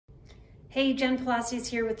Hey, Jen Palacios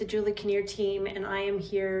here with the Julie Kinnear team, and I am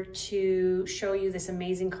here to show you this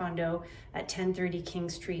amazing condo at 1030 King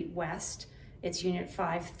Street West. It's unit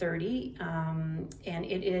 530, and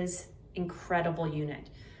it is incredible unit.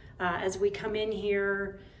 As we come in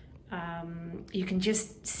here, you can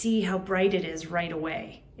just see how bright it is right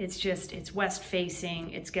away. It's west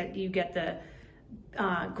facing. You get the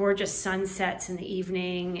gorgeous sunsets in the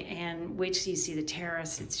evening, and wait till you see the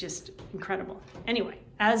terrace. It's just incredible. Anyway,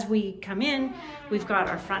 as we come in, we've got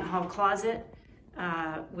our front hall closet,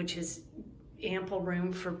 which is ample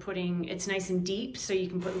room for putting, it's nice and deep, so you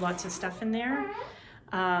can put lots of stuff in there,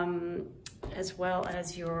 as well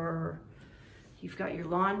as you've got your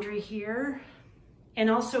laundry here.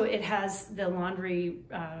 And also it has the laundry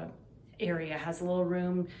area, has a little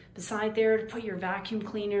room beside there to put your vacuum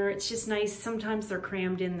cleaner. It's just nice. Sometimes they're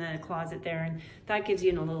crammed in the closet there, and that gives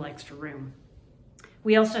you a little extra room.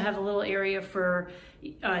 We also have a little area for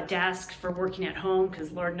desks for working at home,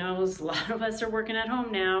 because Lord knows a lot of us are working at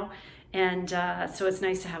home now, and so it's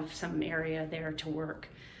nice to have some area there to work.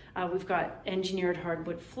 We've got engineered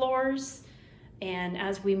hardwood floors, and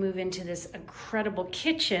as we move into this incredible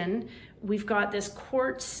kitchen, we've got this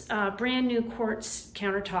quartz, brand new quartz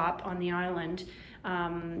countertop on the island,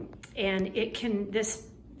 and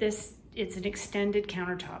it's an extended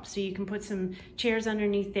countertop, so you can put some chairs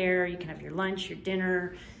underneath there. You can have your lunch, your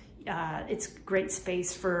dinner. It's great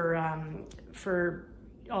space for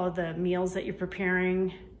all the meals that you're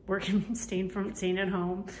preparing, staying at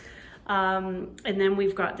home. And then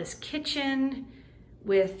we've got this kitchen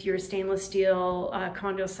with your stainless steel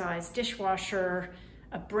condo-sized dishwasher,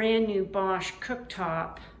 a brand new Bosch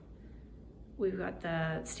cooktop. We've got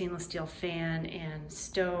the stainless steel fan and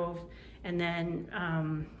stove, and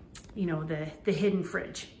then you know, the hidden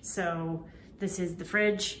fridge. So this is the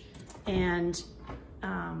fridge, and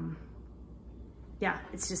yeah,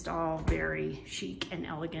 it's just all very chic and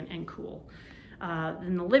elegant and cool.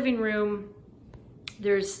 In the living room,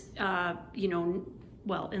 there's you know,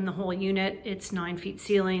 well, in the whole unit, it's 9 feet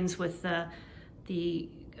ceilings with the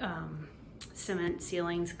cement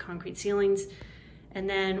ceilings, concrete ceilings. And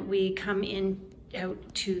then we come in out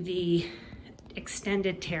to the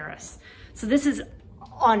extended terrace. So this is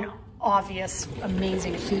an obvious,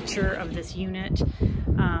 amazing feature of this unit.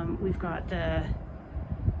 We've got the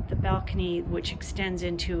balcony, which extends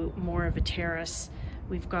into more of a terrace.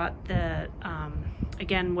 We've got the,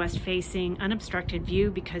 again, west-facing, unobstructed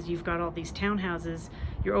view, because you've got all these townhouses.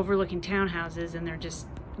 You're overlooking townhouses, and they're just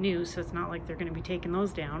new, so it's not like they're going to be taking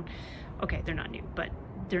those down. Okay, they're not new, but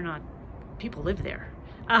they're not, people live there.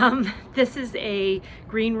 This is a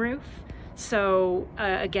green roof. So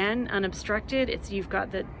again, unobstructed.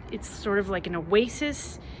 It's sort of like an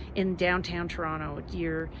oasis in downtown Toronto.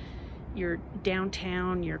 You're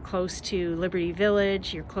downtown, you're close to Liberty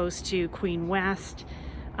Village, you're close to Queen West.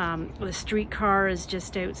 The streetcar is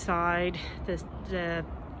just outside,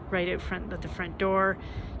 right out front at the front door.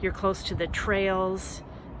 You're close to the trails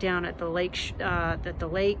down at the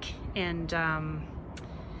lake, and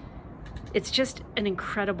it's just an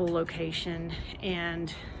incredible location,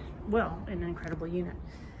 and well, an incredible unit.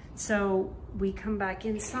 So we come back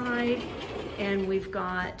inside, and we've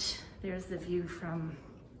got, there's the view from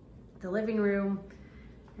the living room,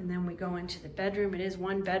 and then we go into the bedroom. It is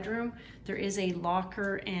one bedroom. There is a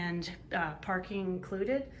locker and parking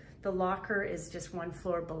included. The locker is just one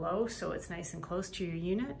floor below, so it's nice and close to your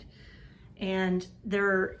unit. And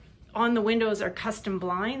on the windows are custom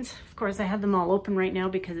blinds. Of course, I have them all open right now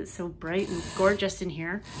because it's so bright and gorgeous in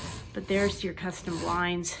here. But there's your custom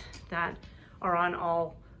blinds that are on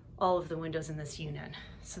all of the windows in this unit.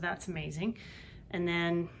 So that's amazing. And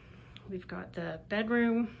then we've got the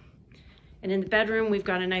bedroom. And in the bedroom, we've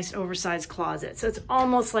got a nice oversized closet. So it's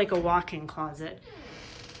almost like a walk-in closet.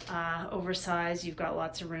 Oversized, you've got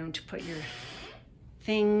lots of room to put your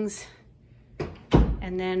things.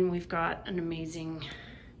 And then we've got an amazing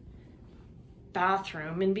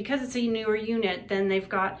bathroom, and because it's a newer unit, then they've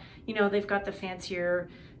got the fancier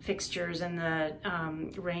fixtures and the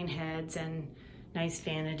rain heads and nice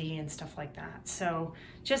vanity and stuff like that. So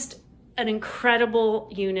just an incredible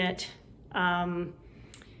unit.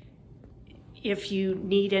 If you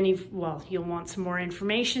need any, well, you'll want some more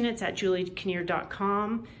information, it's at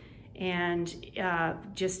juliekinnear.com, and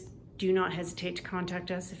just do not hesitate to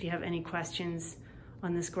contact us if you have any questions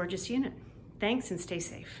on this gorgeous unit. Thanks, and stay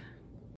safe.